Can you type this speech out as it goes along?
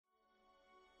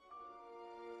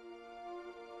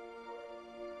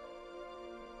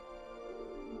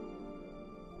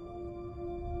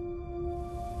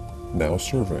Now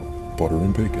serving butter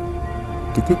and bacon.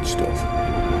 The good stuff.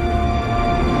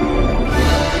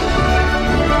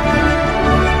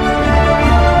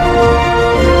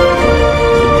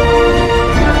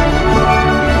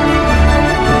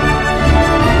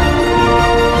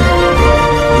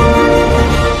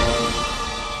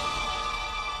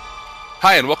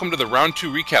 Hi, and welcome to the Round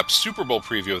 2 Recap Super Bowl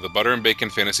preview of the Butter and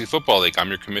Bacon Fantasy Football League. I'm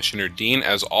your Commissioner, Dean,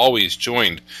 as always,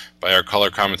 joined by our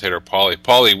color commentator, Paulie.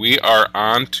 Paulie, we are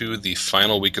on to the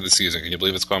final week of the season. Can you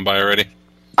believe it's gone by already?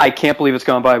 I can't believe it's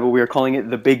gone by, but we are calling it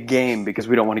the big game because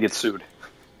we don't want to get sued.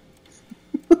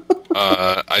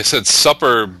 I said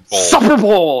Supper Bowl. Supper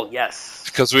Bowl, yes.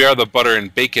 Because we are the Butter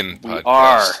and Bacon podcast. We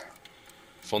are.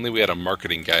 If only we had a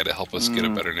marketing guy to help us get a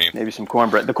better name. Maybe some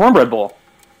cornbread. The Cornbread Bowl.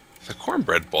 The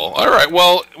Cornbread Bowl. All right.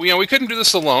 Well, we couldn't do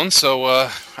this alone, so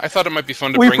I thought it might be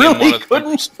fun to bring in one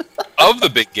of the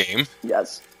big game.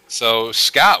 Yes. So,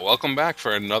 Scott, welcome back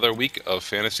for another week of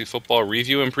fantasy football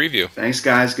review and preview. Thanks,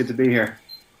 guys. Good to be here.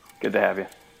 Good to have you.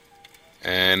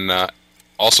 And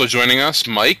also joining us,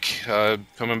 Mike,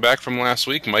 coming back from last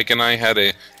week. Mike and I had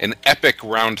an epic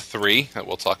round 3 that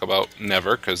we'll talk about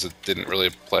never because it didn't really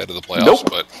apply to the playoffs. Nope.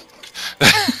 But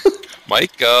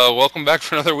Mike, welcome back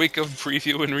for another week of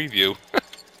preview and review.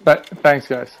 Thanks,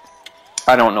 guys.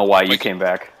 I don't know why you came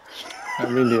back. I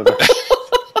mean, neither.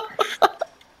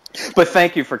 But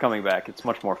thank you for coming back. It's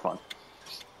much more fun.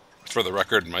 For the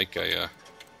record, Mike, I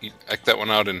eked that one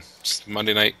out in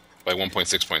Monday night by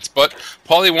 1.6 points. But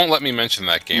Paulie won't let me mention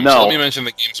that game. No. So let me mention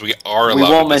the games we are allowed to We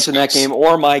won't discuss. mention that game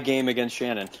or my game against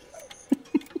Shannon.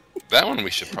 That one we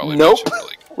should probably Nope. mention.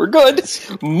 Really. We're good.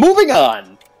 Moving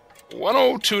on.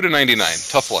 102 to 99.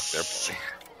 Tough luck there, Paulie.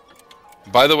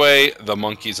 By the way, the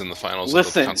Monkeys in the finals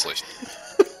of the consolation.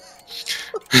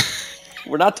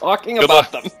 We're not talking Good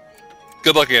about luck. them.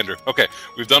 Good luck, Andrew. Okay,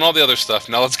 we've done all the other stuff.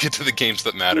 Now let's get to the games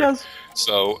that matter. Yes.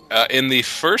 So, in the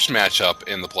first matchup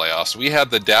in the playoffs, we had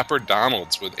the Dapper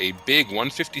Donalds with a big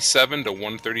 157 to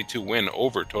 132 win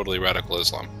over Totally Radical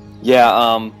Islam.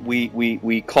 Yeah,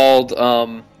 we called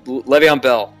Le'Veon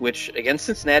Bell, which against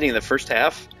Cincinnati in the first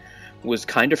half was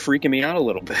kind of freaking me out a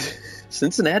little bit.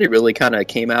 Cincinnati really kind of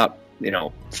came out,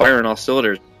 firing all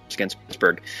cylinders against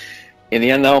Pittsburgh. In the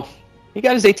end, though, he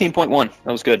got his 18.1.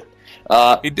 That was good.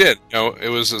 He did. It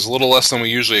was a little less than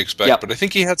we usually expect, Yep. but I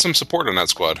think he had some support on that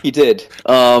squad. He did.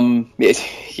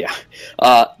 Yeah.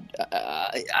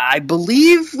 I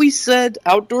believe we said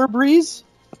Outdoor Breeze.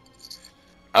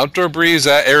 Outdoor Breeze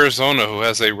at Arizona, who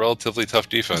has a relatively tough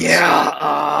defense.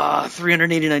 Yeah,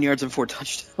 389 yards and 4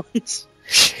 touchdowns.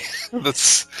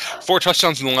 That's 4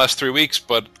 touchdowns in the last 3 weeks,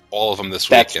 but all of them this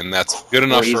week, and that's good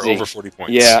enough for over 40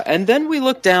 points. Yeah, and then we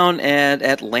looked down at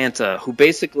Atlanta, who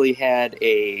basically had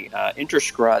a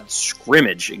inter-squad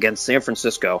scrimmage against San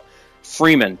Francisco.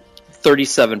 Freeman,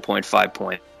 37.5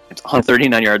 points,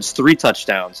 139 yards, 3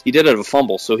 touchdowns. He did have a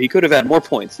fumble, so he could have had more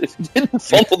points if he didn't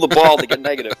fumble the ball to get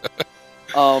negative.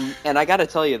 And I got to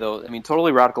tell you, though,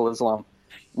 Totally Radical Islam,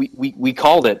 we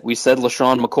called it. We said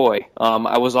LaShawn McCoy.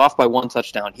 I was off by 1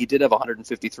 touchdown. He did have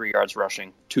 153 yards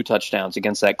rushing, 2 touchdowns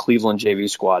against that Cleveland JV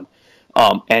squad.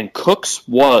 And Cooks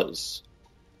was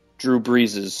Drew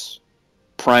Brees'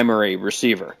 primary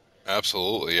receiver.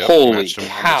 Absolutely. Yep. Holy Matched him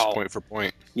cow. almost point for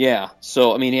point. Yeah.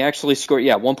 So, he actually scored,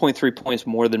 1.3 points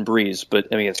more than Brees. But,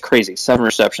 it's crazy. 7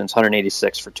 receptions,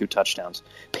 186 for 2 touchdowns.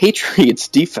 Patriots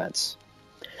defense.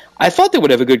 I thought they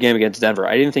would have a good game against Denver.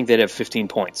 I didn't think they'd have 15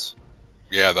 points.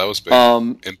 Yeah, that was big.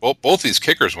 And both these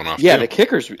kickers went off, Yeah, too. the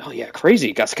kickers,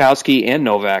 crazy. Gostkowski and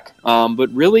Novak.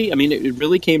 But really, it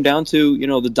really came down to,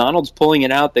 the Donalds pulling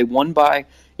it out. They won by,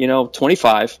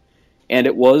 25. And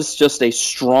it was just a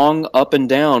strong up and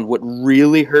down. What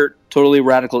really hurt Totally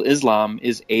Radical Islam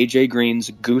is A.J.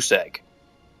 Green's goose egg.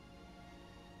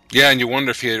 Yeah, and you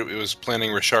wonder if he was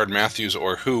planning Rashard Matthews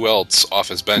or who else off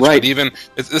his bench. Right.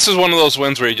 But this is one of those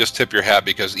wins where you just tip your hat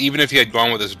because even if he had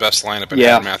gone with his best lineup and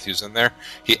Yeah. had Matthews in there,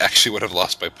 he actually would have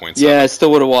lost by points. Yeah, I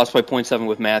still would have lost by 0.7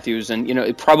 with Matthews.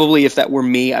 And, probably if that were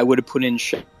me, I would have put in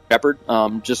Shepard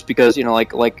just because,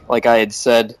 like I had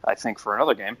said, I think for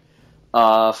another game,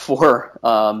 for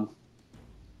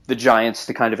the Giants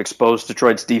to kind of expose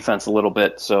Detroit's defense a little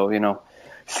bit. So,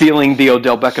 feeling the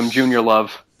Odell Beckham Jr.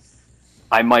 love,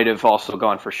 I might have also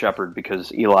gone for Shepard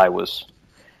because Eli was,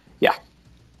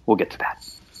 we'll get to that.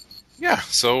 Yeah,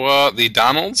 so the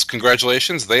Donalds,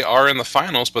 congratulations, they are in the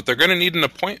finals, but they're going to need an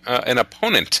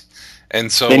opponent.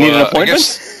 And so They need an I appointment?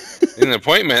 guess an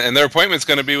appointment, and their appointment's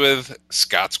going to be with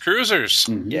Scott's Cruisers.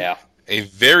 Mm-hmm. Yeah. A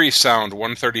very sound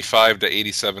 135 to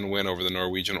 87 win over the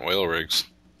Norwegian Oil Rigs.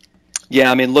 Yeah,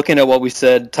 I mean, looking at what we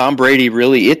said, Tom Brady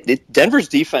really Denver's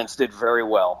defense did very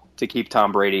well to keep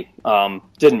Tom Brady.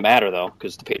 Didn't matter though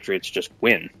because the Patriots just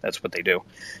win. That's what they do.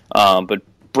 But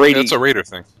Brady, That's a Raider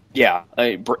thing. yeah,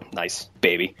 nice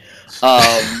baby.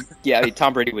 Yeah, I mean,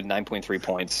 Tom Brady with 9.3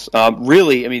 points.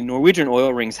 Really, I mean, Norwegian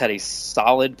Oil Rings had a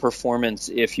solid performance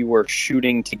if you were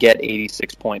shooting to get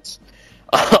 86 points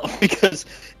because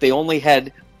they only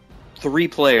had 3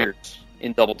 players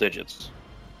in double digits.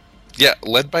 Yeah,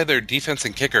 led by their defense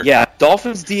and kicker. Yeah,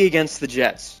 Dolphins D against the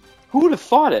Jets. Who would have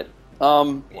thought it?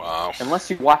 Wow. Unless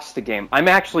you watched the game. I'm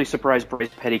actually surprised Bryce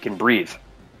Petty can breathe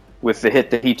with the hit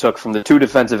that he took from the 2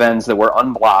 defensive ends that were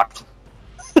unblocked.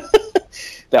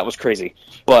 That was crazy.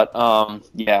 But,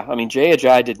 yeah, I mean, Jay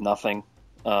Ajayi did nothing.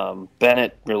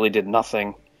 Bennett really did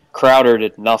nothing. Crowder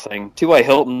did nothing. T.Y.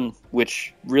 Hilton,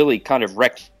 which really kind of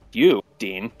wrecked you,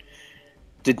 Dean,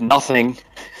 did nothing.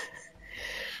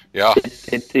 Yeah.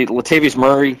 Latavius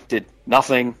Murray did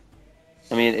nothing.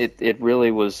 I mean, it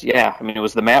really was, yeah. I mean, it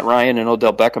was the Matt Ryan and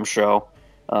Odell Beckham show,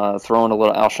 throwing a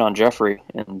little Alshon Jeffrey,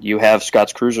 and you have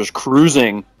Scott's Cruisers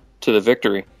cruising to the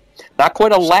victory. Not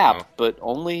quite a lap, but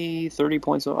only 30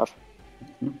 points off.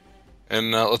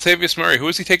 And Latavius Murray, who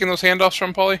is he taking those handoffs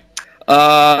from, Paulie?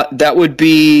 That would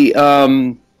be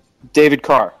David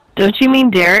Carr. Don't you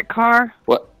mean Derek Carr?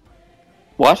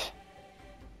 What?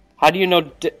 How do you know?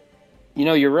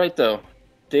 You're right, though.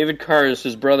 David Carr is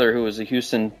his brother, who is a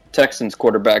Houston Texans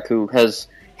quarterback who has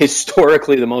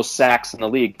historically the most sacks in the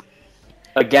league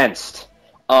against.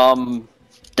 Don't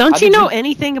you know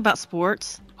anything about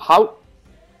sports?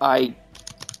 We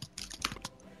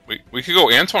could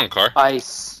go Antoine Carr. I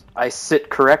sit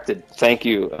corrected. Thank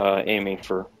you, Amy,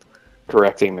 for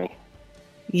correcting me.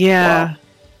 Yeah, wow.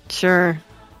 Sure.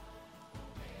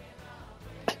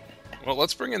 Well,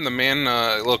 let's bring in the man.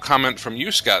 A little comment from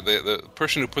you, Scott, the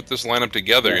person who put this lineup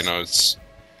together. Yes.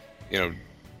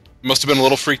 Must have been a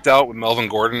little freaked out with Melvin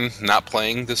Gordon not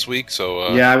playing this week.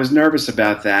 So yeah, I was nervous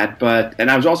about that,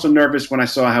 and I was also nervous when I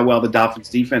saw how well the Dolphins'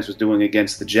 defense was doing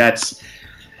against the Jets.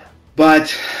 But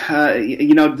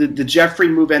the Jeffrey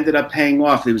move ended up paying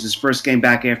off. It was his first game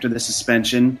back after the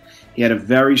suspension. He had a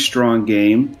very strong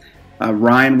game.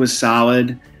 Ryan was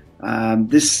solid. A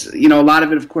lot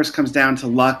of it, of course, comes down to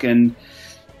luck, and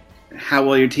how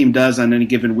well your team does on any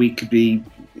given week could be.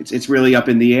 It's really up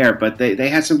in the air. But they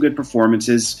had some good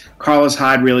performances. Carlos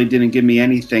Hyde really didn't give me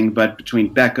anything, but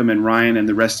between Beckham and Ryan and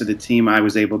the rest of the team, I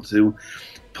was able to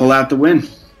pull out the win.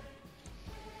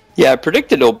 Yeah, I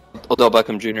predicted Odell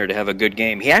Beckham Jr. to have a good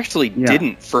game. He actually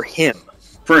didn't for him.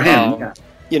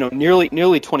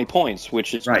 Nearly 20 points,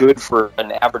 which is good for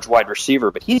an average wide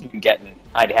receiver, but he's been getting,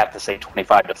 I'd have to say,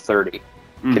 25 to 30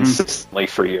 consistently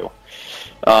for you.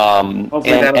 Hopefully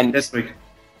that'll be this week.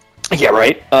 Yeah,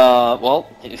 right. Well,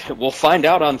 we'll find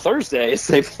out on Thursday as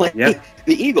they play the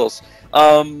Eagles.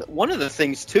 One of the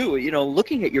things, too,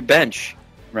 looking at your bench,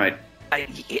 right?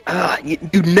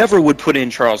 You never would put in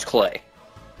Charles Clay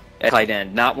at tight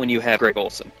end, not when you have Greg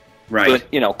Olsen. Right.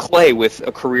 But, Clay with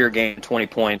a career game, 20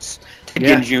 points.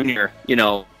 Ted Jr.,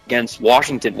 against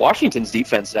Washington. Washington's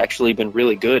defense has actually been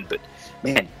really good, but,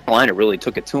 man, Carolina really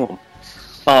took it to him.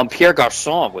 Pierre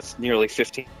Garçon with nearly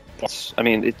 15 points. I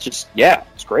mean, it's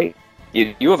great.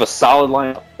 You have a solid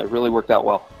lineup that really worked out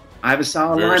well. I have a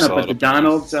solid lineup, but the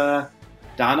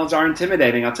Donalds are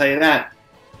intimidating, I'll tell you that.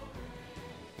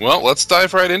 Well, let's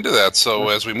dive right into that. So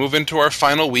as we move into our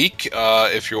final week,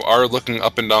 if you are looking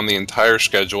up and down the entire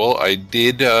schedule, I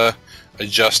did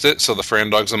adjust it. So the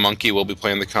Fran Dogs and Monkey will be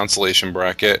playing the consolation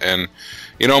bracket. And,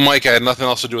 Mike, I had nothing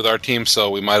else to do with our team, so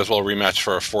we might as well rematch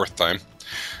for a 4th time.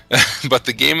 But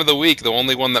the game of the week, the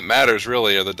only one that matters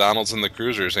really, are the Donalds and the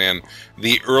Cruisers. And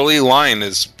the early line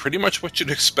is pretty much what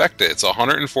you'd expect it. It's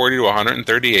 140 to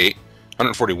 138.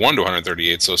 141 to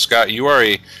 138. So, Scott, you are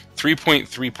a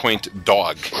 3.3 point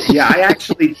dog. Yeah, I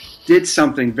actually did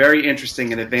something very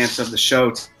interesting in advance of the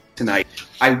show tonight.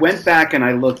 I went back and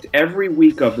I looked every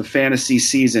week of the fantasy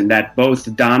season that both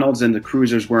the Donalds and the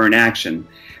Cruisers were in action.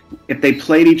 If they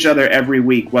played each other every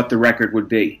week, what the record would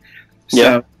be.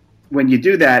 So when you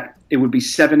do that, it would be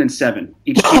 7-7.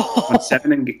 Each team won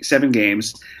 7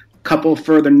 games. Couple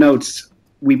further notes.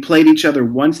 We played each other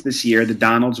once this year. The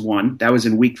Donalds won. That was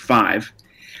in week 5.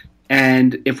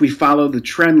 And if we follow the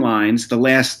trend lines, the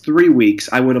last 3 weeks,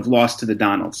 I would have lost to the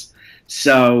Donalds.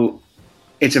 So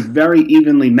it's a very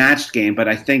evenly matched game, but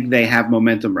I think they have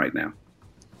momentum right now.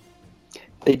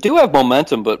 They do have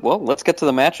momentum, but, let's get to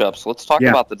the matchups. Let's talk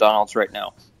about the Donalds right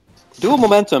now. Dual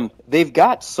momentum, they've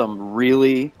got some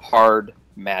really hard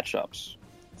matchups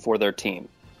for their team.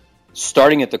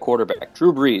 Starting at the quarterback,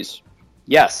 Drew Brees.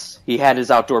 Yes, he had his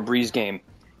outdoor Brees game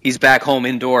He's back home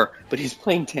indoor, but he's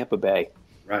playing Tampa Bay.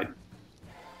 Right.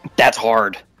 That's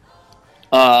hard.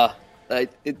 Let's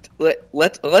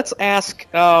ask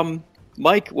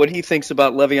Mike what he thinks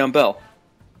about Le'Veon Bell.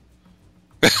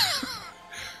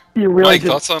 You really Mike,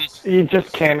 thoughts on? You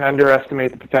just can't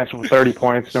underestimate the potential for 30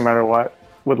 points no matter what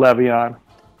with Le'Veon.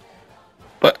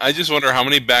 But I just wonder how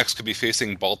many backs could be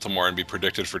facing Baltimore and be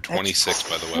predicted for 26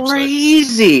 by the website.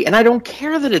 Crazy. And I don't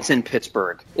care that it's in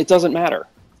Pittsburgh. It doesn't matter.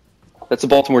 That's a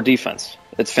Baltimore defense.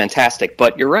 It's fantastic.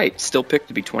 But you're right. Still picked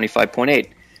to be 25.8.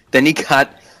 Then he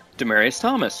got Demaryius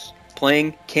Thomas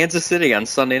playing Kansas City on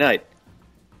Sunday night.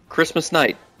 Christmas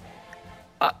night.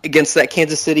 Against that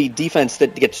Kansas City defense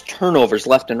that gets turnovers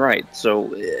left and right.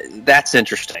 So that's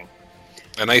interesting.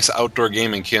 A nice outdoor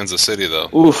game in Kansas City, though.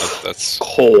 Oof. That's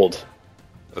cold.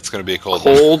 That's going to be a cold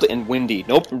one. Cold and windy.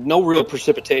 No real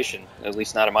precipitation, at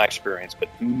least not in my experience. But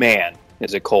man,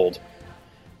 is it cold.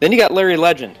 Then you got Larry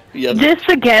Legend. This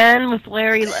again with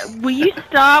Larry. Will you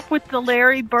stop with the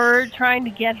Larry Bird trying to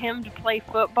get him to play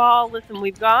football? Listen,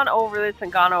 we've gone over this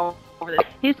and gone over this.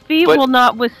 His feet will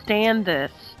not withstand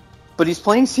this. But he's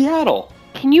playing Seattle.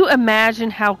 Can you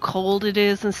imagine how cold it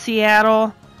is in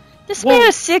Seattle? This man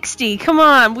is 60. Come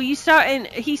on. Will you start? And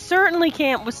he certainly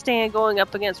can't withstand going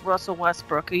up against Russell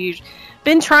Westbrook, who's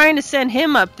been trying to send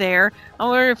him up there. I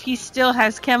wonder if he still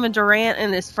has Kevin Durant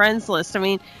in his friends list. I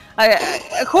mean,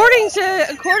 according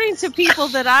to people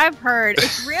that I've heard,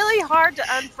 it's really hard to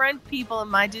unfriend people in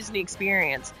my Disney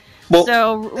experience.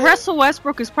 So Russell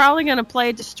Westbrook is probably going to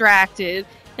play distracted.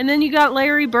 And then you got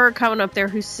Larry Bird coming up there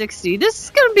who's 60. This is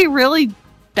going to be a really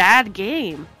bad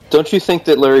game. Don't you think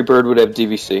that Larry Bird would have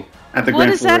DVC? What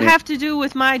does that have to do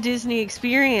with my Disney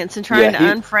experience and trying to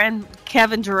unfriend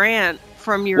Kevin Durant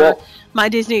from your my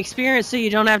Disney experience so you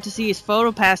don't have to see his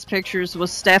PhotoPass pictures with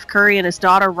Steph Curry and his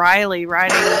daughter Riley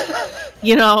riding,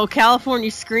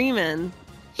 California Screaming.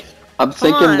 I'm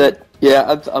thinking that.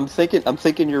 Yeah, I'm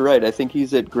thinking you're right. I think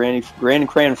he's at Grand and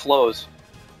Cran Flows.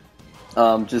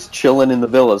 Just chilling in the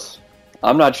villas.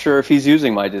 I'm not sure if he's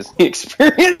using my Disney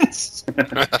experience.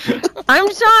 I'm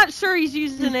not sure he's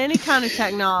using any kind of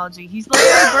technology. He's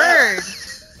Larry Bird.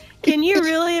 Can you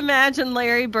really imagine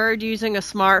Larry Bird using a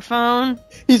smartphone?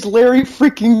 He's Larry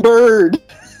freaking Bird.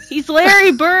 He's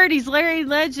Larry Bird. He's Larry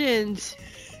Legend.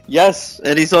 Yes,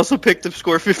 and he's also picked up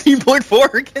score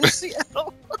 15.4 against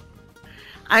Seattle.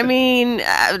 I mean,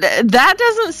 that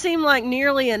doesn't seem like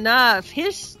nearly enough.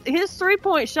 His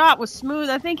 3-point shot was smooth.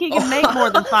 I think he can make more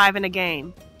than 5 in a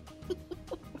game.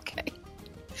 Okay.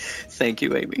 Thank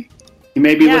you, Amy. He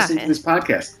may be listening to this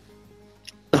podcast.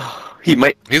 He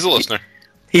might. He's a listener.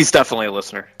 He's definitely a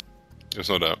listener. There's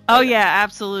no doubt. Oh, yeah,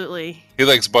 absolutely. He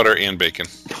likes butter and bacon.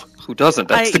 Who doesn't?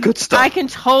 That's the good stuff. I can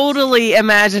totally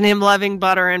imagine him loving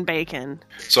butter and bacon.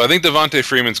 So I think Devontae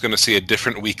Freeman's going to see a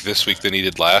different week this week than he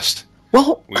did last.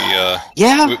 Well, we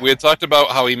had talked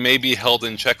about how he may be held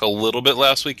in check a little bit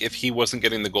last week if he wasn't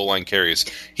getting the goal line carries.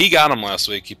 He got them last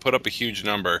week. He put up a huge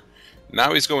number.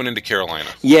 Now he's going into Carolina.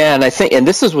 Yeah, and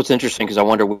this is what's interesting because I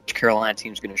wonder which Carolina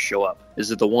team's going to show up.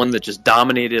 Is it the one that just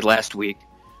dominated last week,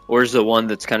 or is it the one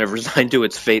that's kind of resigned to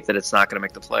its fate that it's not going to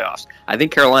make the playoffs? I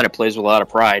think Carolina plays with a lot of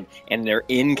pride, and they're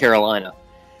in Carolina.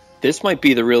 This might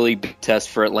be the really big test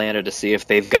for Atlanta to see if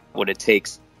they've got what it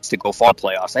takes to go far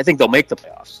playoffs. I think they'll make the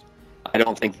playoffs. I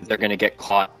don't think that they're going to get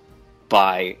caught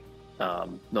by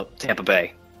Tampa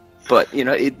Bay. But,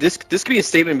 this could be a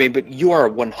statement made, but you are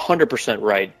 100%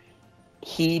 right.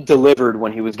 He delivered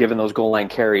when he was given those goal line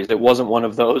carries. It wasn't one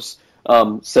of those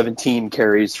 17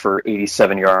 carries for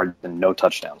 87 yards and no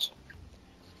touchdowns.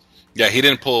 Yeah, he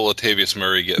didn't pull Latavius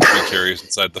Murray, get 3 carries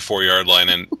inside the 4-yard line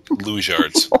and lose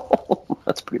yards.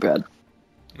 That's pretty bad.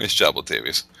 Nice job,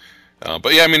 Latavius.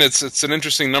 But yeah, I mean, it's an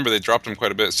interesting number. They dropped him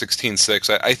quite a bit,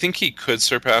 16-6. I think he could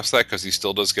surpass that because he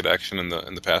still does get action in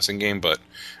the passing game, but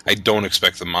I don't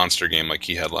expect the monster game like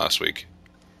he had last week.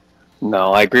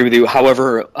 No, I agree with you.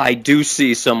 However, I do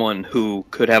see someone who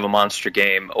could have a monster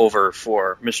game over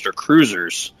for Mr.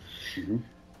 Cruisers, and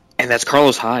that's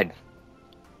Carlos Hyde.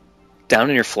 Down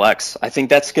in your flex. I think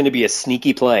that's going to be a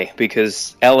sneaky play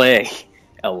because LA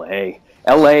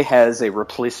has a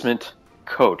replacement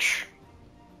coach.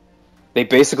 They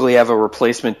basically have a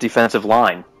replacement defensive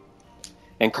line.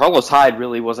 And Carlos Hyde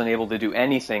really wasn't able to do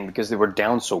anything because they were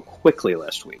down so quickly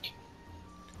last week.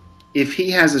 If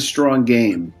he has a strong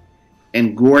game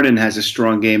and Gordon has a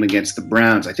strong game against the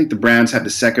Browns, I think the Browns have the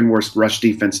second worst rush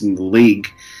defense in the league.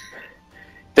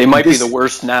 They might be the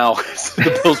worst now.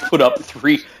 The Bills put up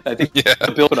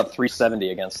the Bills put up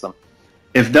 370 against them.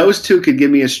 If those two could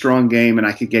give me a strong game and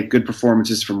I could get good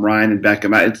performances from Ryan and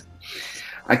Beckham,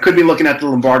 I could be looking at the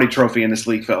Lombardi Trophy in this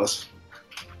league, fellas.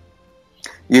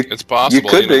 It's possible. You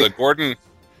could be.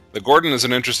 The Gordon is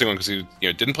an interesting one because he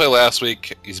didn't play last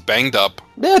week. He's banged up.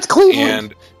 Yeah, it's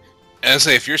Cleveland. And as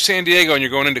I say, if you're San Diego and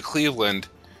you're going into Cleveland,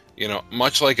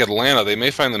 much like Atlanta, they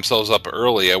may find themselves up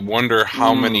early. I wonder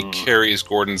how many carries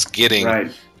Gordon's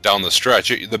getting down the stretch.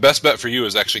 The best bet for you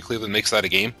is actually Cleveland makes that a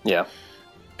game. Yeah.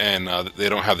 And they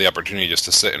don't have the opportunity just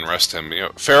to sit and rest him.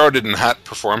 Farrow did not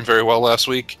perform very well last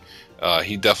week.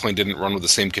 He definitely didn't run with the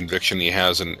same conviction he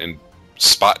has in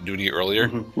spot duty earlier.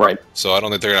 Mm-hmm. Right. So I don't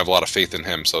think they're going to have a lot of faith in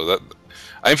him. So that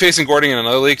I'm facing Gordon in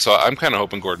another league, so I'm kind of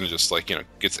hoping Gordon just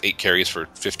gets 8 carries for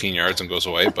 15 yards and goes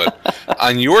away. But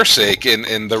on your sake,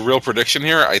 in the real prediction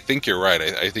here, I think you're right.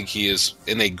 I think he is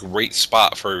in a great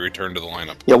spot for a return to the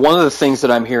lineup. Yeah, one of the things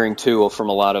that I'm hearing too from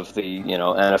a lot of the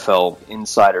NFL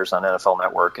insiders on NFL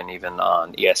Network and even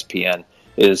on ESPN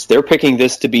is they're picking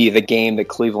this to be the game that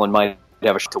Cleveland might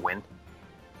have a shot to win.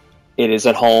 It is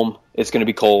at home. It's going to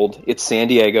be cold. It's San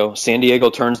Diego. San Diego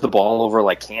turns the ball over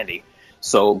like candy.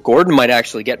 So Gordon might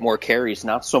actually get more carries,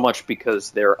 not so much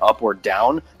because they're up or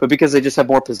down, but because they just have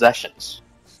more possessions.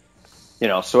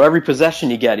 So every possession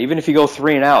you get, even if you go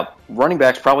 3 and out, running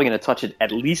back's probably going to touch it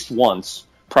at least once,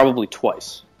 probably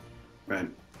twice. Right.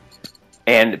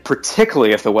 And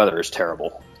particularly if the weather is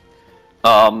terrible.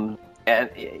 And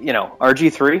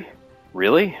RG3,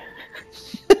 really?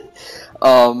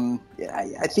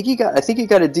 I think you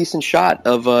got a decent shot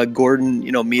of Gordon,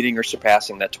 meeting or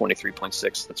surpassing that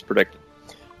 23.6 that's predicted.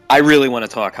 I really want to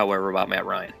talk, however, about Matt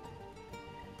Ryan.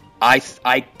 I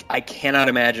cannot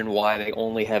imagine why they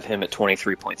only have him at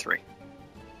 23.3.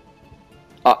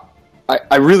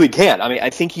 I really can't. I mean, I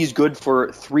think he's good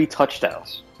for 3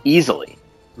 touchdowns easily,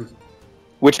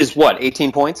 which is what,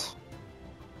 18 points?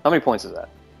 How many points is that,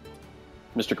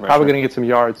 Mr. Commissioner? Probably going to get some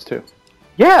yards too.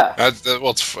 Yeah. I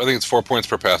think it's 4 points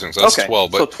per passing, so that's okay.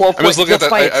 12. But so 12 I was looking at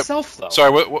that by itself, though.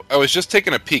 Sorry, I was just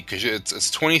taking a peek because it's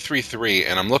 23-3,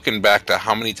 and I'm looking back to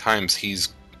how many times he's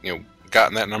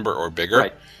gotten that number or bigger,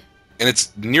 Right. and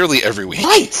it's nearly every week.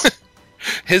 Right.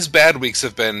 His bad weeks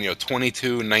have been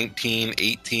 22, 19,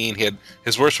 18.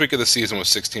 His worst week of the season was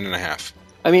 16.5.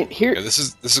 I mean, here This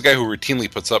is a guy who routinely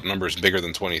puts up numbers bigger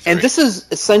than 23. and this is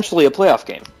essentially a playoff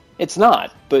game. It's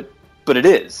not, but it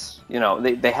is.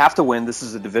 They have to win. This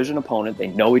is a division opponent. They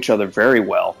know each other very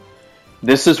well.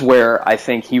 This is where I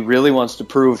think he really wants to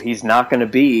prove he's not going to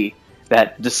be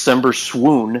that December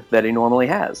swoon that he normally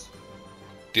has.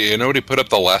 Do you know what he put up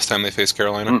the last time they faced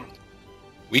Carolina?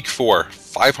 Week 4,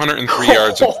 503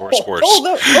 yards and 4 scores.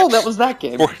 That was that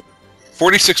game.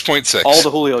 46.6. All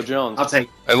the Julio Jones. I'll take.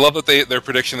 I love that their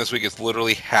prediction this week is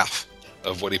literally half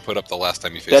of what he put up the last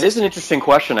time he faced. That is an interesting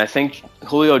question. I think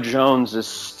Julio Jones is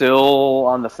still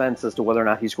on the fence as to whether or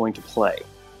not he's going to play.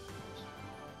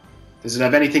 Does it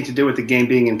have anything to do with the game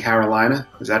being in Carolina?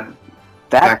 Is that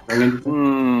That factoring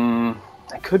in?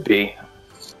 That could be.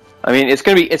 I mean, it's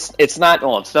going to be. It's not.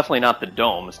 Well, it's definitely not the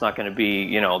Dome. It's not going to be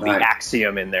the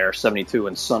Axiom in there, 72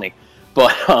 and sunny.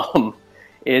 But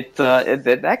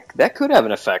that could have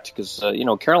an effect because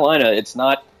Carolina. It's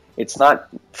not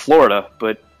Florida,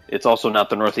 but it's also not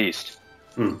the Northeast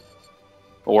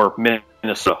or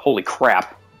Minnesota. Holy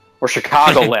crap! Or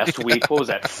Chicago last week. What was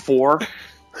that? 4?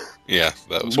 Yeah,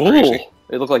 that was crazy.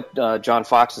 It looked like John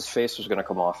Fox's face was going to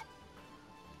come off.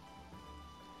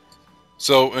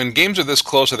 So when games are this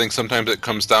close, I think sometimes it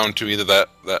comes down to either that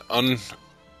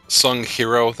unsung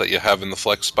hero that you have in the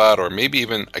flex spot, or maybe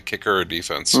even a kicker or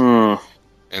defense. And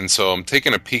so I'm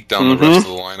taking a peek down the rest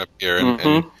of the lineup here,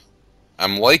 and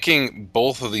I'm liking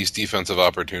both of these defensive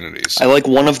opportunities. I like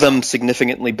one of them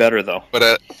significantly better, though.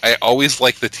 But I always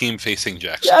like the team facing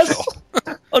Jacksonville.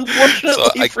 Yes,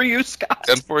 unfortunately for you, Scott.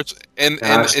 Unfortunately, and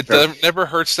it never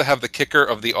hurts to have the kicker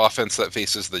of the offense that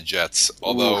faces the Jets,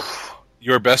 although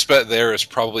your best bet there is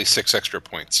probably 6 extra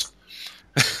points.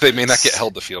 They may not get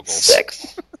held to field goals.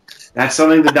 6. That's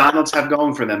something the Donalds have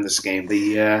going for them this game.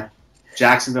 The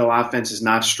Jacksonville offense is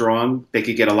not strong. They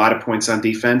could get a lot of points on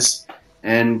defense.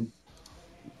 And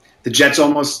the Jets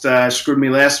almost screwed me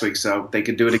last week, so they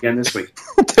could do it again this week.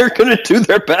 They're going to do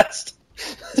their best.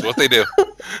 That's what they do.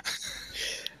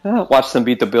 Watch them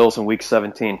beat the Bills in Week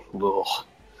 17. Ugh.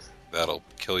 That'll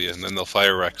kill you, and then they'll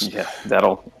fire Rex. Yeah,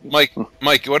 that'll. Mike,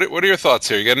 what are your thoughts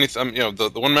here? You got any?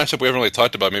 The one matchup we haven't really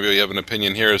talked about. Maybe you have an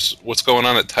opinion here. Is what's going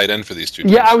on at tight end for these two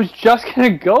teams? Yeah, I was just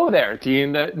going to go there,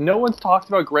 Dean. No one's talked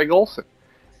about Greg Olsen,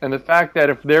 and the fact that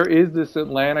if there is this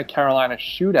Atlanta-Carolina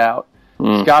shootout,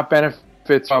 Scott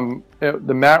benefits from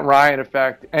the Matt Ryan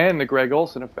effect and the Greg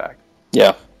Olsen effect.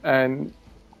 Yeah, and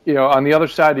on the other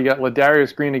side, you got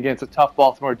Ladarius Green against a tough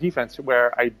Baltimore defense,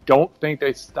 where I don't think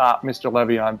they stop Mr.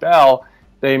 Le'Veon Bell.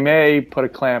 They may put a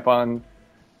clamp on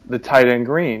the tight end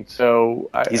Green. So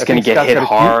he's going to get hit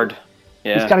hard.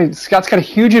 Scott's got a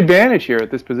huge advantage here at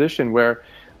this position where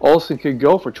Olsen could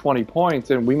go for 20 points,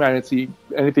 and we might not see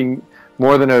anything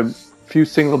more than a few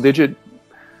single-digit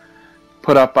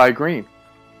put up by Green.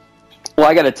 Well,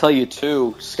 I got to tell you,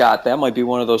 too, Scott, that might be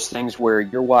one of those things where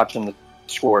you're watching the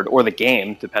score or the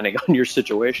game, depending on your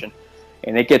situation,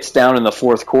 and it gets down in the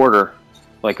fourth quarter,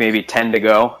 like maybe 10 to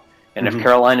go, and if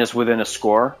Carolina's within a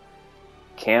score,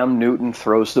 Cam Newton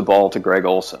throws the ball to Greg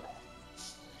Olsen.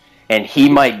 And he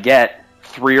might get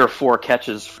 3 or 4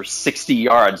 catches for 60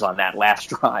 yards on that last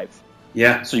drive.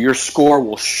 Yeah. So your score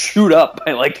will shoot up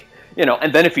by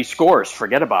and then if he scores,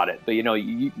 forget about it. But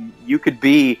you could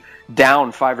be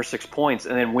down 5 or 6 points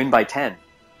and then win by 10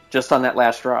 just on that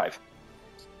last drive.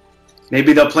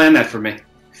 Maybe they'll plan that for me.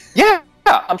 Yeah,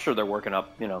 I'm sure they're working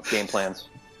up, game plans.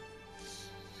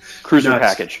 Cruiser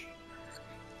package.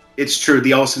 It's true.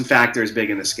 The Olsen factor is big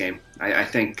in this game. I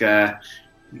think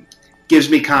gives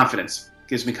me confidence.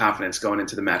 Gives me confidence going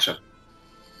into the matchup.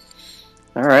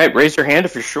 All right, raise your hand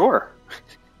if you're sure.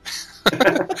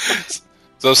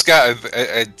 So, Scott,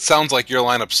 it sounds like your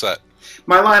lineup's set.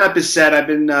 My lineup is set. I've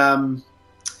been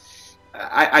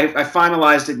I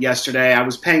finalized it yesterday. I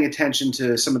was paying attention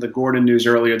to some of the Gordon news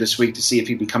earlier this week to see if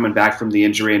he'd be coming back from the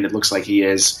injury, and it looks like he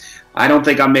is. I don't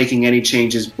think I'm making any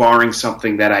changes, barring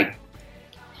something that I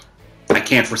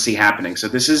can't foresee happening. So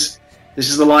this is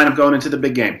the lineup going into the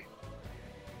big game.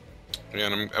 Yeah,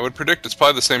 and I would predict it's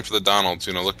probably the same for the Donalds.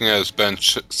 Looking at his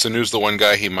bench, Sanu's the one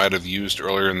guy he might have used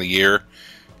earlier in the year.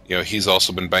 He's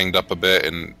also been banged up a bit,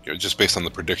 and just based on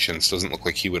the predictions, doesn't look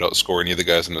like he would outscore any of the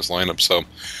guys in his lineup. So,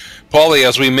 Paulie,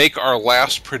 as we make our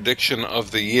last prediction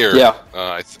of the year,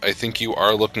 I think you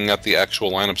are looking at the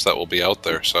actual lineups that will be out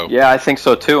there. So yeah, I think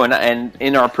so too. And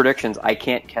in our predictions, I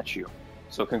can't catch you.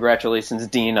 So congratulations,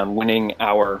 Dean, on winning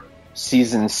our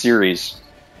season series.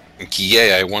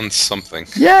 Yay, I won something.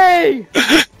 Yay!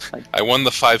 I won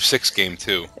the 5-6 game,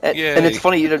 too. Yay. And it's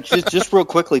funny, just real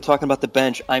quickly, talking about the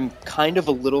bench, I'm kind of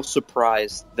a little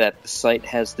surprised that the site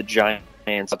has the Giants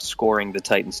outscoring the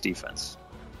Titans defense.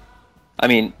 I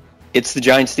mean, it's the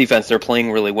Giants defense. They're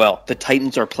playing really well. The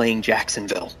Titans are playing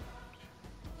Jacksonville.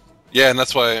 Yeah, and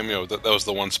that's why that was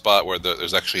the one spot where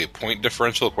there's actually a point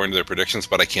differential according to their predictions,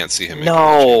 but I can't see him.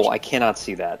 No, I cannot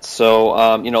see that. So,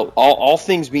 all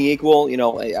things being equal,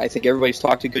 I think everybody's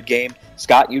talked a good game.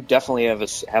 Scott, you definitely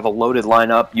have a loaded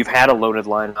lineup. You've had a loaded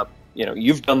lineup.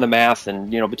 You've done the math,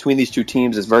 and between these two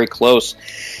teams is very close.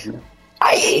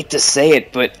 I hate to say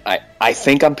it, but I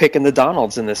think I'm picking the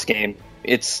Donalds in this game.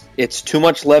 It's too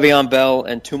much Le'Veon Bell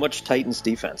and too much Titans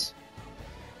defense.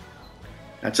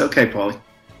 That's okay, Paulie.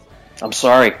 I'm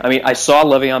sorry. I mean, I saw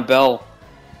Le'Veon Bell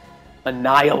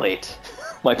annihilate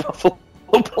my Buffalo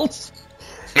Bills.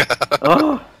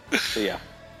 So, yeah.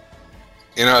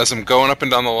 As I'm going up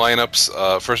and down the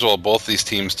lineups, first of all, both these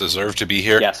teams deserve to be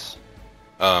here. Yes.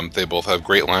 They both have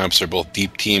great lineups. They're both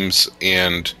deep teams.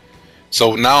 And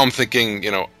so now I'm thinking,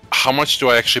 how much do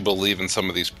I actually believe in some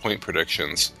of these point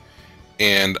predictions?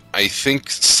 And I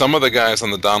think some of the guys on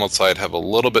the Donald side have a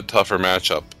little bit tougher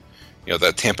matchup.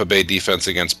 That Tampa Bay defense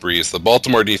against Breeze. The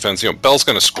Baltimore defense, Bell's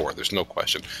going to score. There's no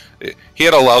question. He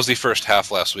had a lousy first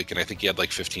half last week, and I think he had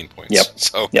like 15 points. Yep.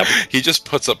 So he just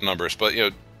puts up numbers. But,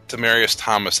 Demaryius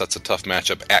Thomas, that's a tough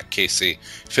matchup at KC.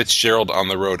 Fitzgerald on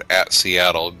the road at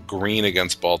Seattle. Green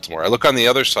against Baltimore. I look on the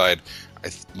other side.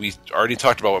 We already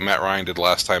talked about what Matt Ryan did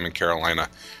last time in Carolina.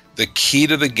 The key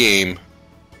to the game,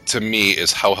 to me,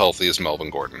 is how healthy is Melvin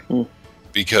Gordon.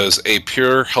 Because a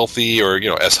pure healthy, or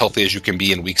as healthy as you can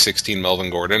be in Week 16, Melvin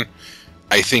Gordon,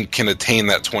 I think can attain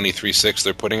that 23-6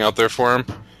 they're putting out there for him.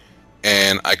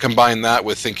 And I combine that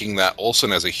with thinking that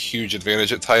Olsen has a huge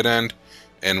advantage at tight end.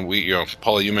 And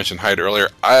Paulie, you mentioned Hyde earlier.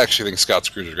 I actually think Scott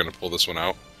Scrooge are going to pull this one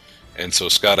out. And so,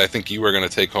 Scott, I think you are going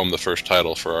to take home the first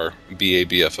title for our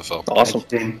BABFFL.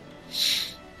 Awesome.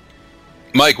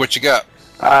 Mike, what you got?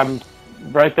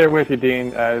 Right there with you,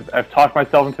 Dean. I've talked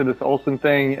myself into this Olsen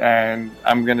thing, and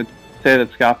I'm going to say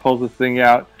that Scott pulls this thing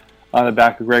out on the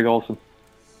back of Greg Olsen.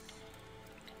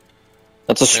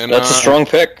 That's a strong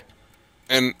pick.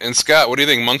 And Scott, what do you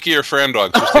think, monkey or Fran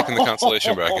Dogs? Who's taking the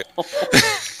consolation bracket?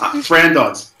 Fran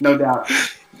Dogs, no doubt.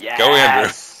 Yes. Go,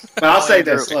 Andrew. But I'll say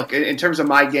this. Look, in terms of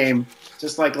my game,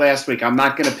 just like last week, I'm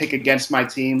not going to pick against my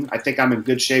team. I think I'm in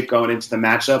good shape going into the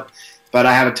matchup, but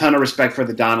I have a ton of respect for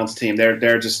the Donalds team.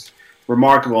 They're just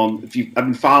remarkable. And I've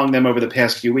been following them over the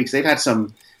past few weeks. They've had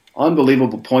some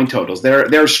unbelievable point totals.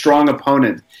 They're a strong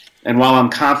opponent, and while I'm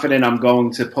confident I'm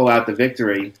going to pull out the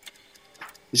victory,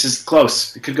 this is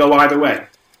close. It could go either way.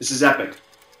 This is epic.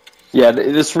 Yeah,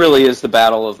 this really is the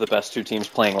battle of the best two teams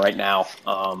playing right now.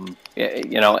 And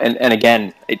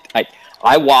again,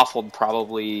 I waffled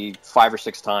probably 5 or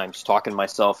 6 times talking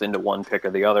myself into one pick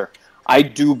or the other. I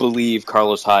do believe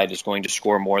Carlos Hyde is going to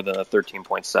score more than a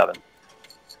 13.7.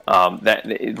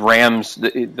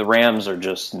 The Rams are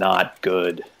just not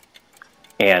good,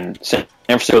 and San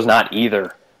Francisco's not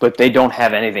either. But they don't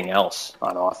have anything else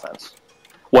on offense.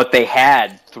 What they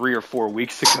had 3 or 4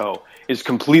 weeks ago is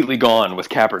completely gone with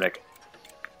Kaepernick.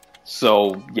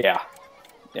 So yeah.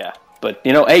 But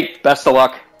hey, best of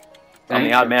luck. I'm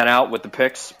the odd man out with the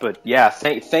picks, but yeah,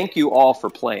 thank you all for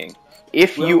playing.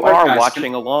 If you are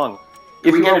watching along,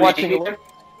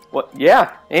 what?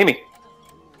 Yeah, Amy.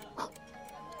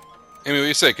 Amy, what do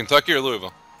you say, Kentucky or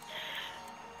Louisville?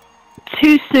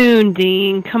 Too soon,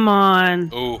 Dean. Come on.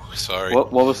 Oh, sorry.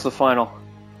 What was the final?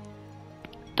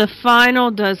 The final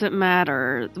doesn't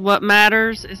matter. What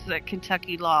matters is that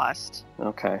Kentucky lost.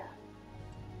 Okay.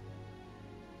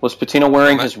 Was Pitino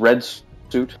wearing his red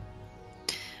suit?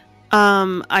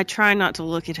 I try not to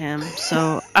look at him,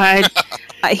 so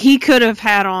he could have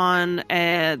had on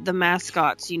the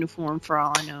mascot's uniform for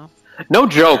all I know. No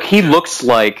joke. He looks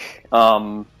like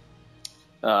why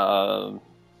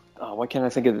can't I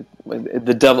think of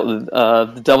the devil?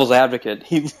 The Devil's Advocate.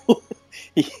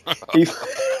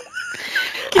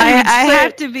 I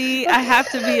have to be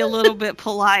a little bit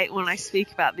polite when I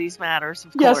speak about these matters.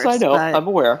 Of course, yes, I know. I'm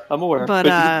aware. But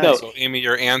no. So, Amy,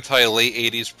 you're anti-late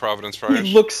 '80s Providence Friars.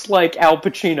 He looks like Al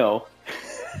Pacino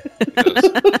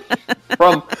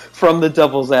from the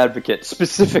Devil's Advocate,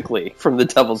 specifically from the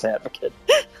Devil's Advocate.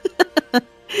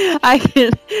 I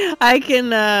can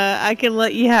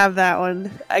let you have that one. You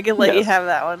have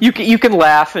that one. You can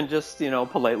laugh and just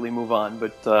politely move on.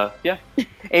 But yeah,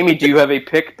 Amy, do you have a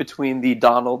pick between the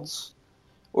Donalds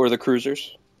or the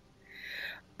Cruisers?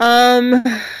 You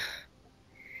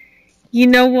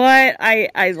know what?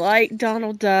 I like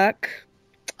Donald Duck,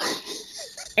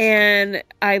 and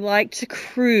I like to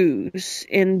cruise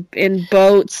in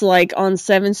boats like on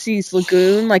Seven Seas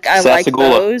Lagoon. Like I like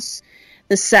those.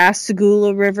 The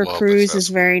Sassagoula River cruise is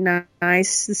very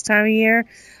nice this time of year.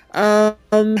 The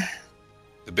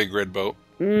big red boat.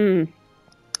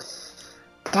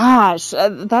 Gosh,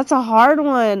 that's a hard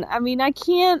one. I mean, I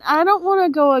don't want to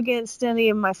go against any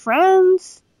of my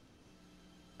friends.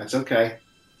 That's okay.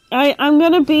 I'm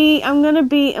gonna be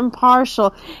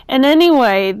impartial. And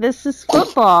anyway, this is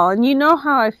football, and you know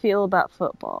how I feel about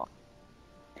football.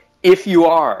 If you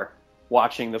are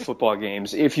watching the football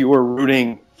games, if you are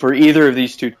rooting for either of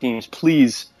these two teams,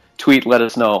 please tweet, let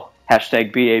us know.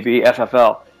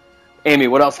 #BABFFL. Amy,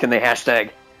 what else can they hashtag?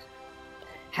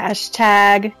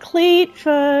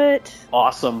 #Cleatfoot.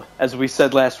 Awesome. As we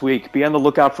said last week, be on the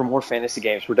lookout for more fantasy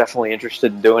games. We're definitely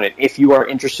interested in doing it. If you are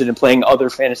interested in playing other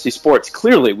fantasy sports,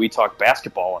 clearly we talk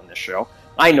basketball on this show.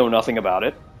 I know nothing about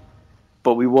it,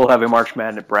 but we will have a March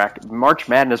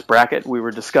Madness bracket. We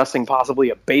were discussing possibly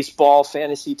a baseball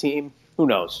fantasy team. Who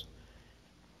knows?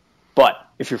 But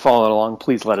if you're following along,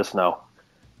 please let us know.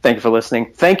 Thank you for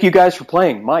listening. Thank you guys for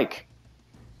playing. Mike,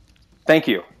 thank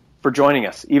you for joining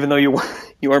us, even though you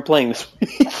weren't playing this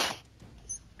week.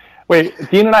 Wait,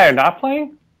 Dean and I are not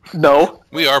playing? No.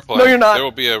 We are playing. No, you're not. There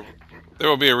will be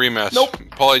a rematch. Nope.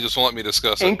 Paulie just won't let me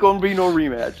discuss it. Ain't gonna be no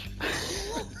rematch.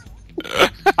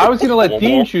 I was going to let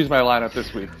Dean more? choose my lineup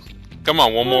this week. Come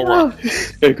on, one more run.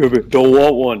 It could be. Don't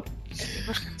want one.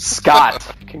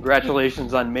 Scott,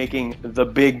 congratulations on making the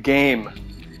big game.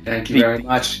 Thank you very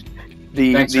much.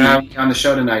 Thanks The for having me on the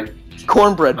show tonight.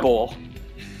 Cornbread Bowl.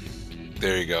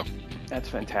 There you go. That's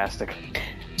fantastic.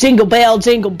 Jingle bell,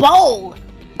 jingle bowl.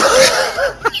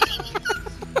 I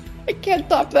can't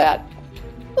top that.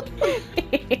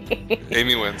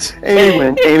 Amy wins.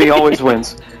 Amy always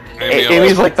wins.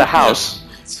 Amy's like the house.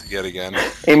 Yes, yet again.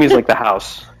 Amy's like the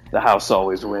house. The house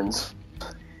always wins.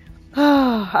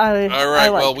 All right,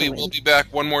 well, we will be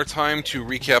back one more time to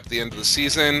recap the end of the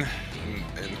season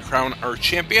and crown our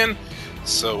champion.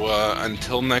 So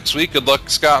until next week, good luck,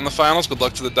 Scott, in the finals. Good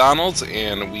luck to the Donalds,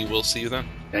 and we will see you then.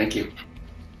 Thank you.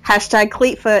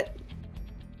 #Cleatfoot.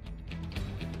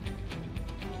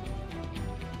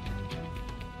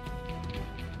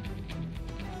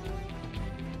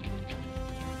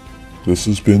 This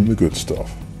has been The Good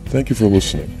Stuff. Thank you for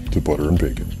listening to Butter and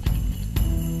Bacon.